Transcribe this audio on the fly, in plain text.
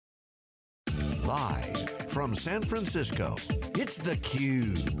Live from San Francisco, it's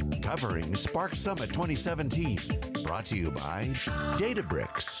theCUBE, covering Spark Summit 2017. Brought to you by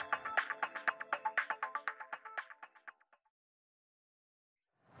Databricks.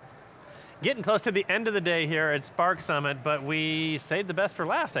 Getting close to the end of the day here at Spark Summit, but we saved the best for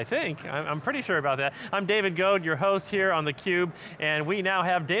last, I think. I'm pretty sure about that. I'm David Goad, your host here on theCUBE, and we now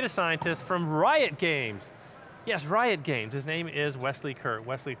have data scientist from Riot Games. Yes, Riot Games. His name is Wesley Kerr.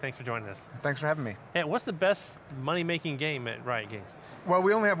 Wesley, thanks for joining us. Thanks for having me. And what's the best money-making game at Riot Games? Well,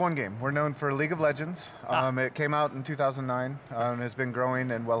 we only have one game. We're known for League of Legends. It came out in 2009 and has been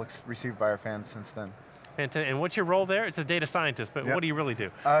growing and well received by our fans since then. And what's your role there? It's a data scientist, but what do you really do?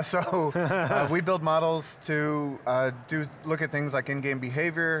 We build models to look at things like in-game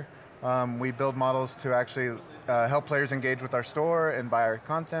behavior. We build models to actually help players engage with our store and buy our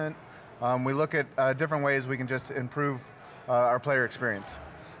content. We look at different ways we can just improve our player experience.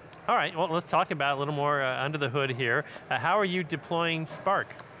 All right, well let's talk about a little more under the hood here. How are you deploying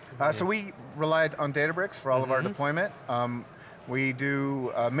Spark? So we relied on Databricks for all of our deployment. We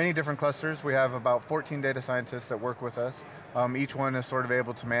do many different clusters. We have about 14 data scientists that work with us. Each one is sort of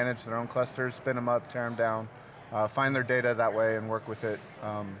able to manage their own clusters, spin them up, tear them down, find their data that way and work with it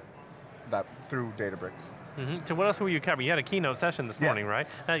through Databricks. So what else will you cover? You had a keynote session this morning, right?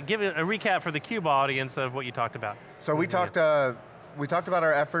 Give a recap for the CUBE audience of what you talked about. So we talked about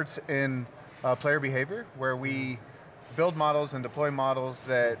our efforts in player behavior, where we build models and deploy models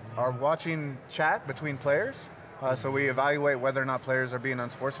that are watching chat between players. So we evaluate whether or not players are being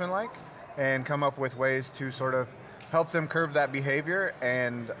unsportsmanlike and come up with ways to sort of help them curb that behavior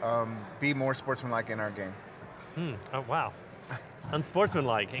and be more sportsmanlike in our game. Oh, wow.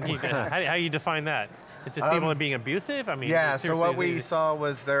 Unsportsmanlike. How do you define that? It's just people are being abusive? I mean, yeah, so what we saw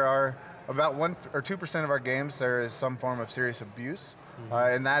was there are about 1 or 2% of our games, there is some form of serious abuse.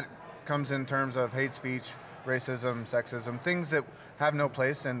 And that comes in terms of hate speech, racism, sexism, things that have no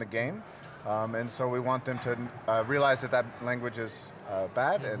place in the game. And so we want them to realize that that language is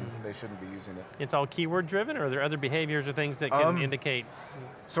bad and they shouldn't be using it. It's all keyword driven, or are there other behaviors or things that can indicate?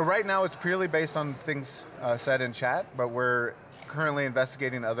 So right now it's purely based on things said in chat, but we're currently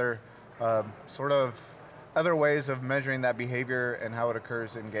investigating other other ways of measuring that behavior and how it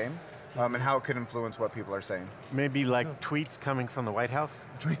occurs in game. And how it could influence what people are saying. Maybe like tweets coming from the White House?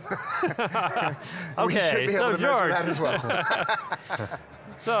 Okay, we should be able to George. measure that as well.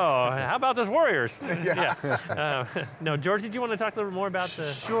 So, how about those Warriors? No, George, did you want to talk a little more about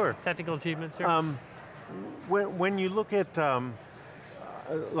the technical achievements here? When you look at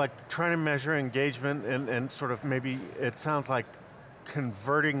like trying to measure engagement and sort of maybe it sounds like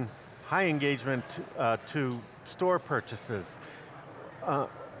converting high engagement to store purchases.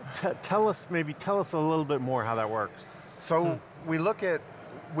 Tell us a little bit more how that works. So we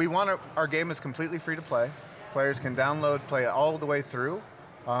want our game is completely free to play. Players can download, play it all the way through,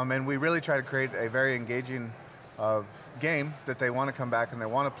 and we really try to create a very engaging game that they want to come back and they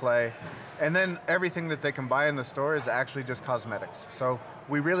want to play. And then everything that they can buy in the store is actually just cosmetics. So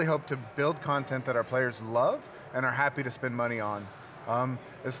we really hope to build content that our players love and are happy to spend money on.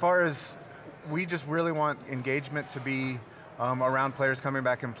 As far as, we just really want engagement to be around players coming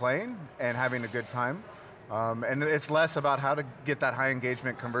back and playing and having a good time. And it's less about how to get that high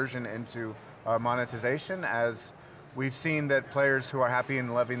engagement conversion into monetization, as we've seen that players who are happy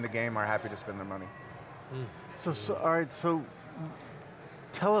and loving the game are happy to spend their money. All right, so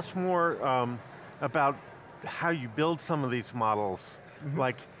tell us more about how you build some of these models,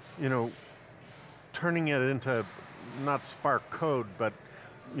 like, turning it into not Spark code, but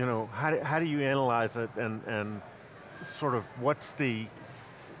how do you analyze it and sort of what's the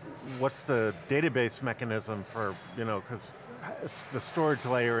database mechanism for, because the storage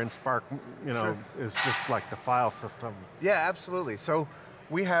layer in Spark, is just like the file system. Yeah, absolutely. So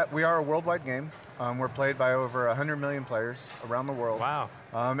we are a worldwide game. We're played by over 100 million players around the world. Wow.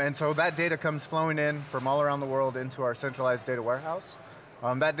 And so that data comes flowing in from all around the world into our centralized data warehouse.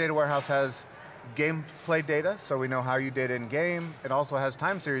 That data warehouse has gameplay data, so we know how you did in game. It also has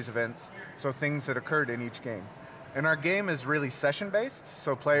time series events, so things that occurred in each game. And our game is really session-based,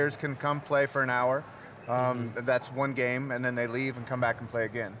 so players can come play for an hour. That's one game, and then they leave and come back and play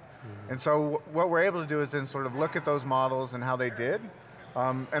again. And so what we're able to do is then sort of look at those models and how they did.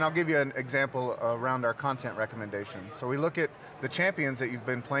 And I'll give you an example around our content recommendations. So we look at the champions that you've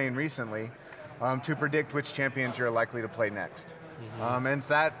been playing recently to predict which champions you're likely to play next. And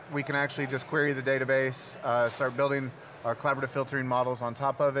that we can actually just query the database, start building our collaborative filtering models on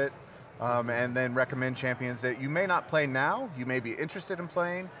top of it, and then recommend champions that you may not play now, you may be interested in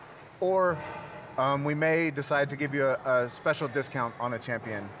playing, or we may decide to give you a special discount on a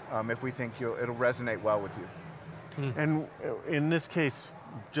champion if we think it'll resonate well with you. And in this case,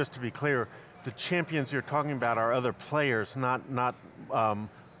 just to be clear, the champions you're talking about are other players, not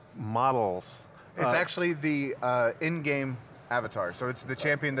models. It's actually the in-game avatar, so it's the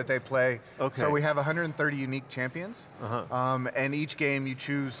champion that they play. Okay. So we have 130 unique champions, and each game you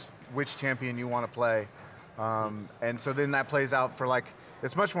choose which champion you want to play. And so then that plays out for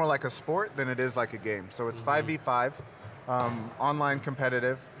it's much more like a sport than it is like a game. So it's 5v5, online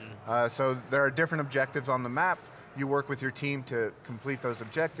competitive. So there are different objectives on the map. You work with your team to complete those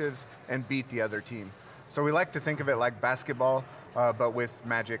objectives and beat the other team. So we like to think of it like basketball, but with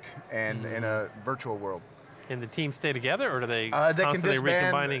magic and in a virtual world. And the teams stay together, or do they They constantly can disband.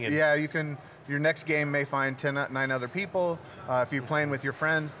 recombining? And Yeah, you can. Your next game may find 9 other people. If you're playing with your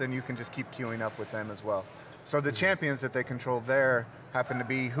friends, then you can just keep queuing up with them as well. So the champions that they control there happen to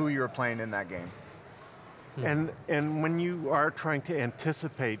be who you're playing in that game. And when you are trying to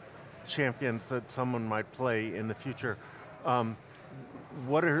anticipate champions that someone might play in the future,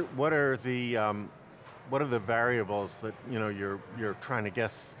 what are the variables that you're trying to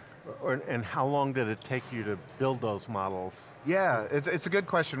guess, and how long did it take you to build those models? Yeah, it's a good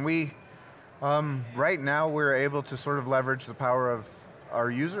question. We right now we're able to sort of leverage the power of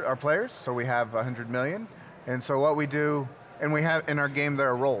our players. So we have 100 million, and so what we do, and we have in our game there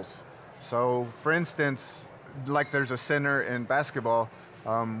are roles. So for instance, like there's a center in basketball.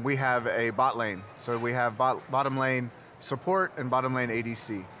 We have a bot lane. So we have bottom lane support and bottom lane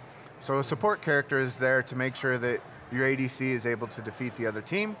ADC. So a support character is there to make sure that your ADC is able to defeat the other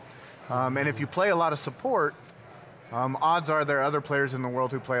team. And if you play a lot of support, odds are there are other players in the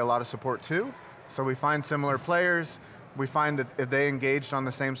world who play a lot of support too. So we find similar players. We find that if they engaged on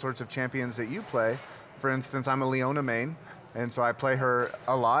the same sorts of champions that you play, for instance, I'm a Leona main, and so I play her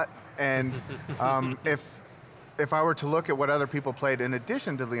a lot. And if I were to look at what other people played in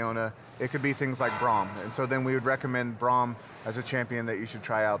addition to Leona, it could be things like Braum. And so then we would recommend Braum as a champion that you should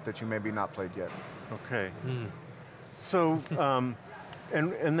try out that you maybe not played yet. Okay. So,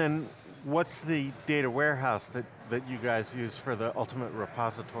 and then what's the data warehouse that you guys use for the ultimate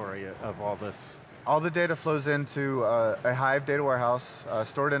repository of all this? All the data flows into a Hive data warehouse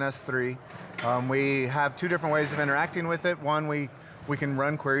stored in S3. We have 2 different ways of interacting with it. One, we can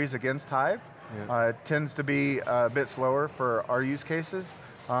run queries against Hive. Yeah. It tends to be a bit slower for our use cases.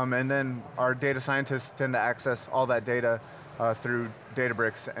 And then our data scientists tend to access all that data through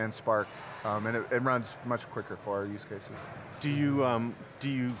Databricks and Spark. And it runs much quicker for our use cases. Do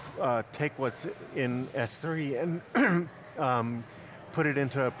you take what's in S3 and put it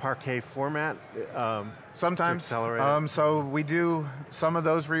into a Parquet format? Sometimes. To accelerate it? So we do some of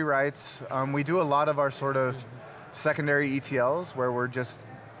those rewrites. We do a lot of our sort of secondary ETLs where we're just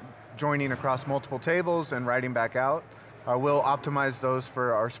joining across multiple tables and writing back out. We'll optimize those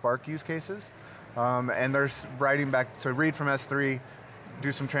for our Spark use cases. And there's writing back, so read from S3,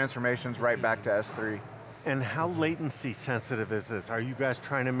 do some transformations, write back to S3. And how latency sensitive is this? Are you guys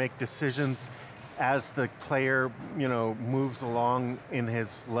trying to make decisions as the player moves along in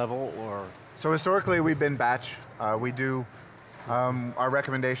his level, or? So historically we've been batch. We do, our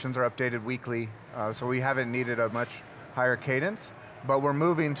recommendations are updated weekly, so we haven't needed a much higher cadence. But we're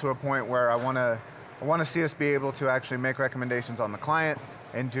moving to a point where I want to see us be able to actually make recommendations on the client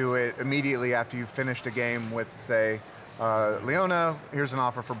and do it immediately after you've finished a game with, say, Leona, here's an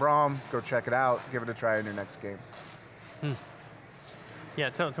offer for Braum, go check it out, give it a try in your next game.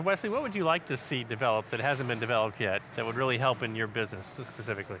 Yeah, so Wesley, what would you like to see developed that hasn't been developed yet that would really help in your business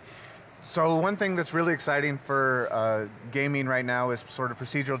specifically? So one thing that's really exciting for gaming right now is sort of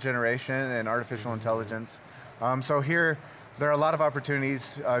procedural generation and artificial intelligence. So here, there are a lot of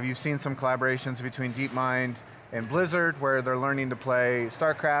opportunities. You've seen some collaborations between DeepMind and Blizzard where they're learning to play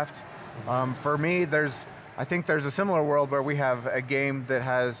StarCraft. For me, I think there's a similar world where we have a game that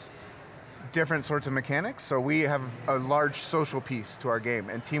has different sorts of mechanics. So we have a large social piece to our game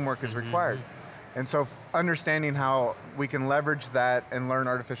and teamwork is required. And so understanding how we can leverage that and learn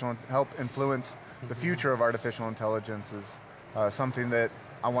help influence the future of artificial intelligence is something that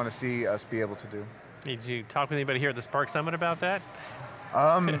I want to see us be able to do. Did you talk with anybody here at the Spark Summit about that?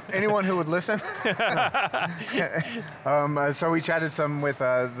 Anyone who would listen. So we chatted some with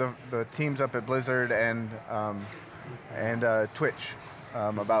the teams up at Blizzard and Twitch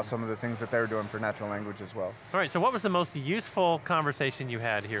about some of the things that they were doing for natural language as well. All right, so what was the most useful conversation you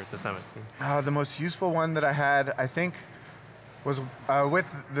had here at the summit? The most useful one that I had, I think, was with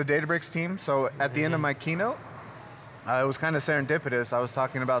the Databricks team. So at the end of my keynote, it was kind of serendipitous. I was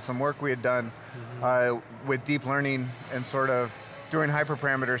talking about some work we had done with deep learning and sort of doing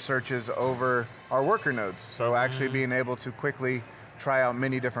hyperparameter searches over are worker nodes. So actually being able to quickly try out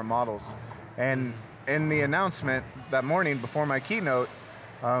many different models. And in the announcement that morning before my keynote,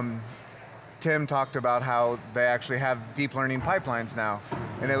 Tim talked about how they actually have deep learning pipelines now.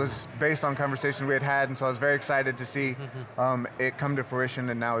 And it was based on conversation we had had, and so I was very excited to see it come to fruition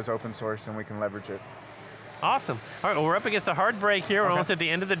and now is open source and we can leverage it. Awesome. All right, well, we're up against a hard break here. We're almost at the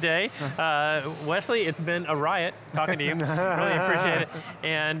end of the day. Wesley, it's been a riot talking to you. Really appreciate it.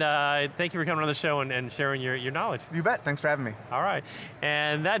 And thank you for coming on the show and sharing your knowledge. You bet, thanks for having me. All right,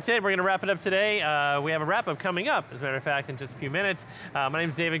 and that's it. We're going to wrap it up today. We have a wrap up coming up, as a matter of fact, in just a few minutes. My name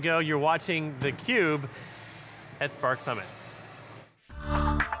is David Goad. You're watching theCUBE at Spark Summit.